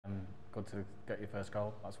good to get your first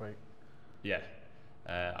goal last week? Yeah,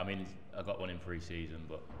 I mean, I got one in pre-season,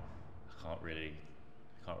 but I can't really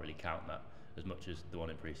count that. As much as the one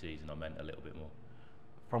in pre-season, I meant a little bit more.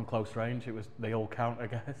 From close range, they all count, I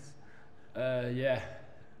guess. Yeah,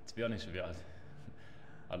 to be honest with you,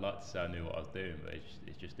 I'd like to say I knew what I was doing, but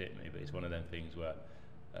it's just hit me. But it's one of them things where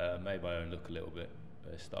made my own look a little bit.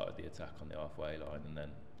 Started the attack on the halfway line and then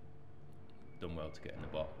done well to get in the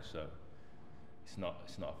box. So it's not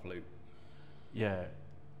a fluke. Yeah,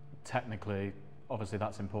 technically, obviously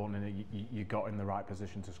that's important, and you got in the right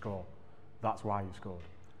position to score. That's why you scored.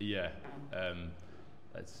 Yeah,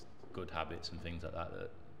 that's good habits and things like that. That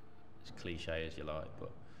it's cliche as you like,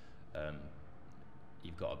 but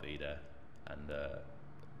you've got to be there, and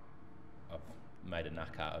I've made a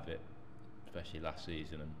knack out of it, especially last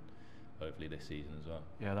season and hopefully this season as well.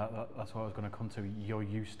 Yeah, that's what I was going to come to. You're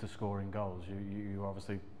used to scoring goals. You're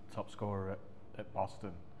obviously top scorer at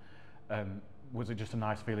Boston. Was it just a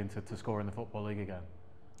nice feeling to score in the Football League again?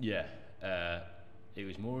 Yeah, it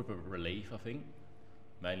was more of a relief, I think,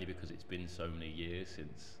 mainly because it's been so many years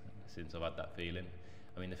since I've had that feeling.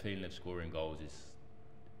 I mean, the feeling of scoring goals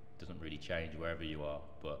doesn't really change wherever you are,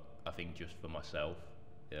 but I think just for myself,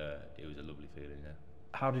 it was a lovely feeling. Yeah.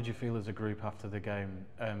 How did you feel as a group after the game?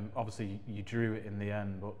 Obviously, you drew it in the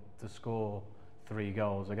end, but to score 3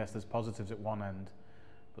 goals, I guess there's positives at one end,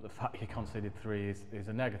 but the fact you conceded 3 is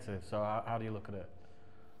a negative. So how do you look at it?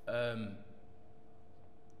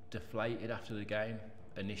 Deflated after the game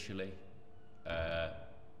initially,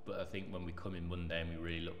 but I think when we come in Monday and we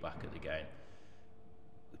really look back at the game,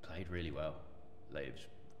 we played really well. Like, it was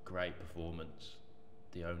great performance.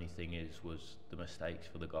 The only thing was the mistakes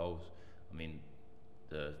for the goals. I mean,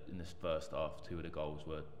 in this first half, 2 of the goals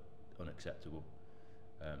were unacceptable.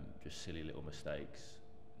 Just silly little mistakes.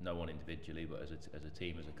 No one individually, but as a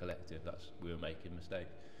team, as a collective, we were making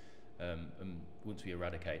mistakes. And once we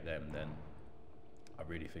eradicate them, then I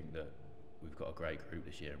really think that we've got a great group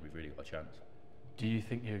this year and we've really got a chance. Do you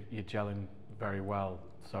think you're gelling very well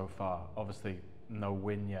so far? Obviously, no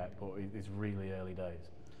win yet, but it's really early days.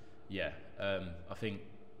 Yeah, I think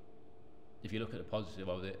if you look at the positive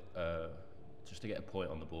of it, just to get a point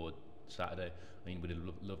on the board Saturday, I mean, we'd have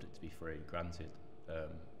loved it to be 3, granted,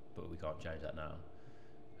 but we can't change that now.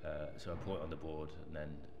 So a point on the board and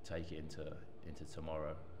then take it into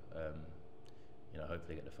tomorrow.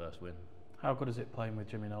 Hopefully get the first win. How good is it playing with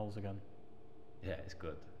Jimmy Knowles again? Yeah, it's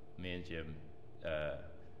good. Me and Jim,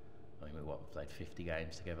 we played 50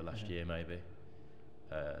 games together last year maybe.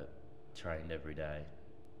 Trained every day.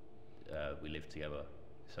 We lived together,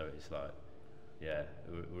 so it's like, yeah,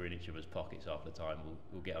 we're in each other's pockets half the time.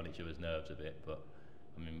 We'll get on each other's nerves a bit, but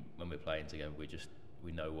I mean, when we're playing together,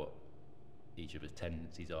 we know what each other's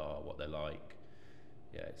tendencies are, what they're like.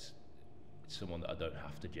 Yeah, it's someone that I don't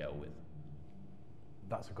have to gel with.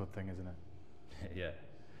 That's a good thing, isn't it? Yeah.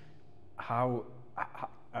 How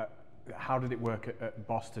did it work at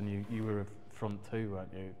Boston? You were a front 2,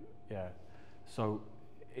 weren't you? Yeah. So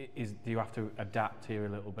do you have to adapt here a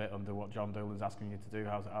little bit under what John Dolan's asking you to do?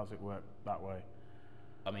 How's it work that way?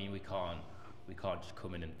 I mean, we can't just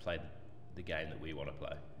come in and play the game that we want to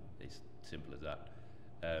play. It's simple as that.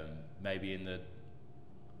 Maybe in the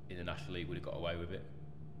National League we'd have got away with it,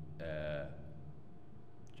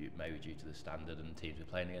 maybe due to the standard and teams we're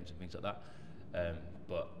playing against and things like that.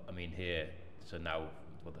 But I mean, here, so now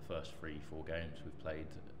the first 3-4 games we've played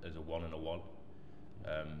as a 1 and a 1.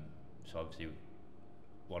 So obviously,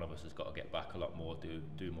 one of us has got to get back a lot more,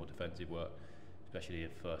 do more defensive work, especially the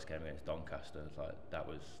first game against Doncaster. It's like, that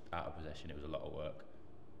was out of possession, it was a lot of work.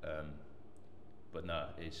 But no,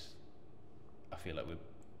 I feel like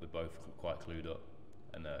we're both quite clued up,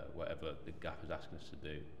 and whatever the gap is asking us to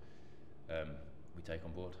do, we take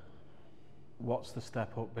on board. What's the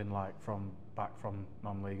step up been like back from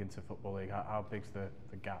non-league into Football League? How big's the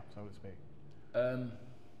gap, so to speak?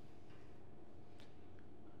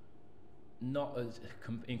 Not as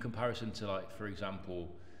in comparison to, like, for example,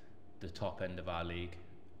 the top end of our league.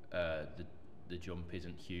 The jump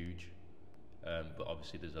isn't huge, but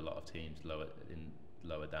obviously there's a lot of teams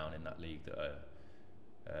lower down in that league that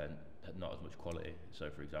are not as much quality. So,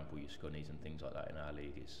 for example, your Scunnies and things like that in our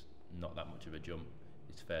league, it's not that much of a jump.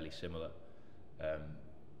 It's fairly similar,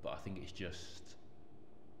 but I think it's just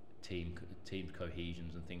team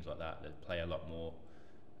cohesions and things like that. They play a lot more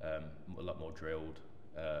drilled.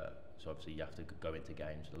 So obviously you have to go into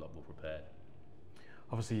games a lot more prepared.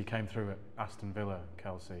 Obviously you came through at Aston Villa,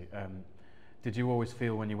 Kelsey. Did you always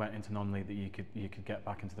feel when you went into non-league that you could get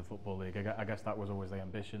back into the Football League? I guess that was always the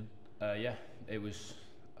ambition. Yeah, it was.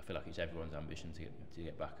 I feel like it's everyone's ambition to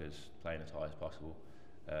get back playing as high as possible.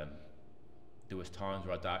 there was times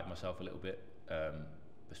where I doubted myself a little bit,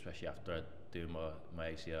 especially after I'd do my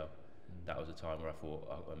ACL. That was a time where I thought,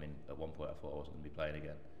 I mean, at one point I thought I wasn't going to be playing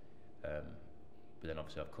again. But then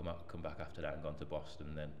obviously I've come back after that and gone to Boston,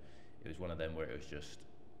 and then it was one of them where it was just,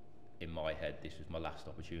 in my head, this was my last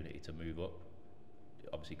opportunity to move up,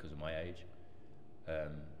 obviously because of my age.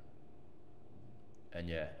 And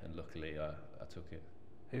yeah, and luckily I took it.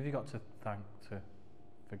 Who have you got to thank for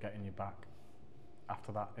getting you back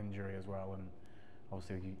after that injury as well, and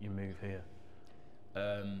obviously you move here?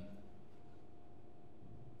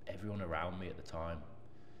 Everyone around me at the time,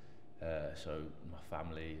 so my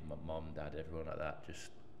family, my mum, dad, everyone like that,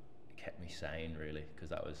 just kept me sane really, because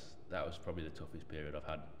that was probably the toughest period I've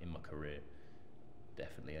had in my career,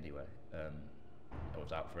 definitely anyway. I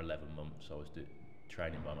was out for 11 months. I was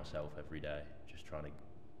training by myself every day, just trying to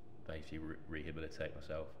basically rehabilitate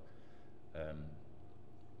myself.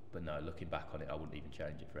 But no, looking back on it, I wouldn't even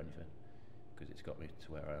change it for anything, because it's got me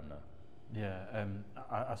to where I am now. Yeah,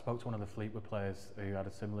 I spoke to one of the Fleetwood players who had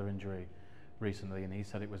a similar injury recently, and he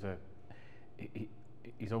said it was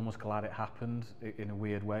he's almost glad it happened in a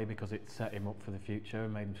weird way, because it set him up for the future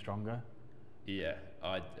and made him stronger. Yeah,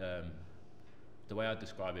 the way I'd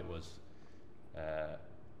describe it was,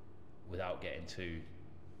 without getting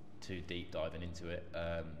too deep diving into it,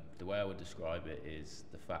 the way I would describe it is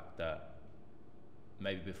the fact that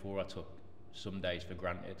maybe before I took some days for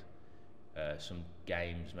granted, some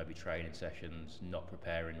games, maybe training sessions, not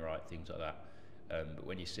preparing right, things like that. But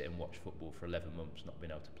when you sit and watch football for 11 months, not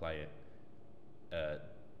being able to play it,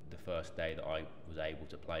 the first day that I was able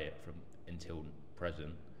to play it from until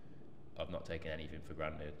present, I've not taken anything for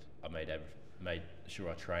granted. I made sure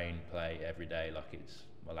I train, play every day like it's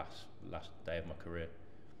my last day of my career.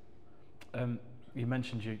 You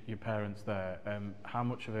mentioned your parents there. How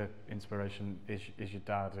much of an inspiration is your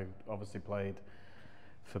dad, who obviously played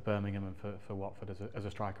for Birmingham and for Watford as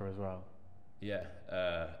a striker as well? Yeah,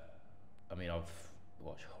 I mean, I've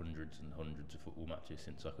watched hundreds and hundreds of football matches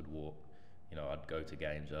since I could walk. You know, I'd go to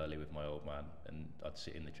games early with my old man, and I'd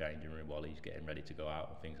sit in the changing room while he's getting ready to go out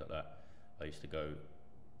and things like that. I used to go,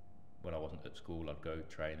 when I wasn't at school, I'd go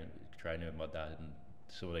training with my dad, and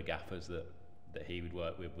some of the gaffers that he would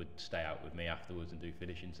work with would stay out with me afterwards and do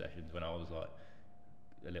finishing sessions when I was like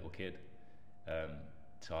a little kid.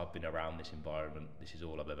 So I've been around this environment. This is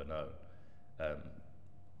all I've ever known.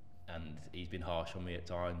 And he's been harsh on me at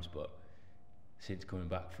times, but since coming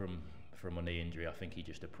back from my knee injury, I think he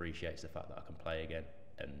just appreciates the fact that I can play again,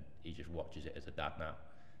 and he just watches it as a dad now,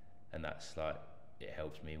 and that's like, it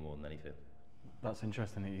helps me more than anything. That's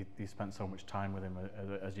interesting that you spent so much time with him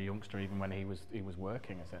as a youngster, even when he was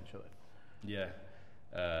working essentially. Yeah,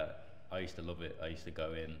 I used to love it. I used to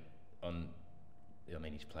go in on, I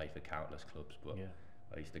mean, he's played for countless clubs, but yeah,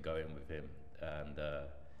 I used to go in with him and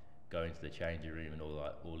go into the changing room, and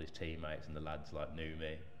all his teammates and the lads like knew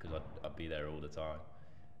me, because I'd be there all the time,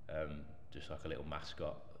 just like a little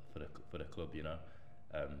mascot for the club, you know.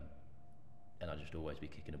 And I'd just always be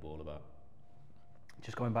kicking the ball about.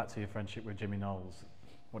 Just going back to your friendship with Jimmy Knowles,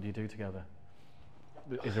 what do you do together?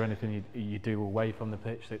 Is there anything you do away from the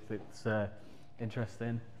pitch that's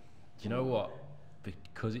interesting? Do you know what?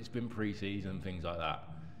 Because it's been pre-season, things like that,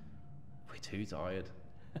 we're too tired.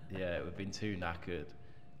 Yeah, we've been too knackered.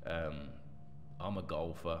 I'm a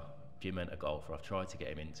golfer. Jim ain't a golfer. I've tried to get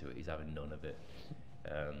him into it. He's having none of it.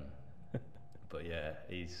 But yeah,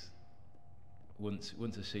 he's once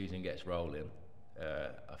the season gets rolling,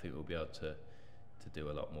 I think we'll be able to do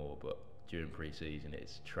a lot more. But during pre-season,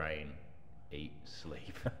 it's train, eat,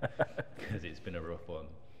 sleep, because it's been a rough one.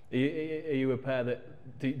 Are you a pair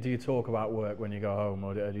that do you talk about work when you go home,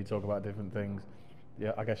 or do you talk about different things?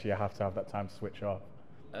 Yeah, I guess you have to have that time to switch off.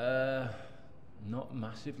 Not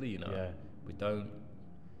massively, you know. Yeah. We don't.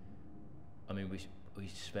 I mean, we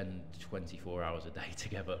spend 24 hours a day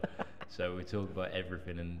together, so we talk about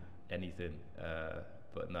everything and anything.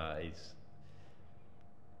 But no,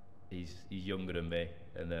 he's younger than me,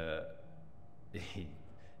 and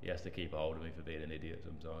he has to keep a hold of me for being an idiot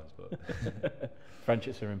sometimes. But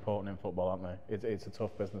friendships are important in football, aren't they? It's a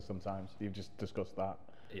tough business sometimes. You've just discussed that.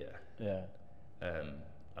 Yeah. Yeah.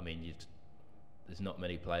 I mean, there's not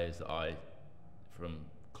many players that from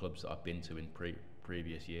clubs that I've been to in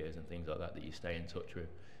previous years and things like that you stay in touch with.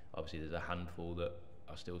 Obviously, there's a handful that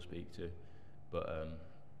I still speak to, but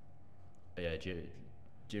yeah,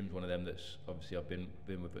 Jim's one of them that's obviously I've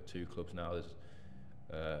been with at 2 clubs now.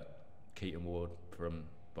 There's Keaton Ward from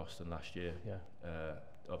Boston last year. Yeah.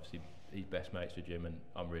 Obviously, he's best mates with Jim, and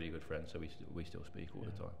I'm really good friends, so we still speak all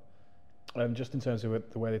the time. Just in terms of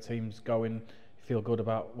the way the team's going, you feel good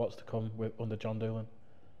about what's to come under John Doolan?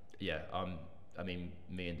 Yeah, I mean,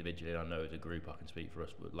 me individually, I know as a group, I can speak for us,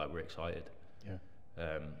 but like we're excited. Yeah.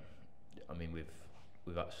 I mean, we've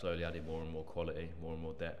slowly added more and more quality, more and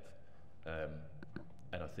more depth,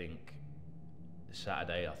 and I think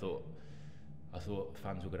Saturday, I thought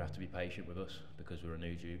fans were going to have to be patient with us because we're a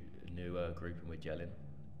new group and we're gelling.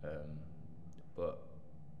 But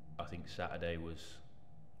I think Saturday was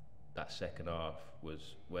that second half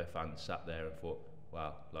was where fans sat there and thought,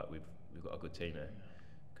 wow, like we've got a good team here,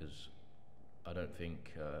 because I don't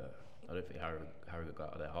think Harrogate got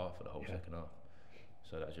out of their half for the whole second half.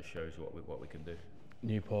 So that just shows what we can do.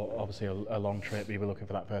 Newport, obviously a long trip. You were looking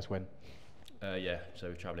for that first win. Yeah, so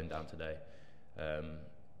we're travelling down today.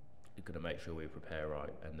 We're going to make sure we prepare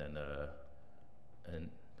right, and then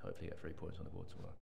hopefully get 3 points on the board tomorrow.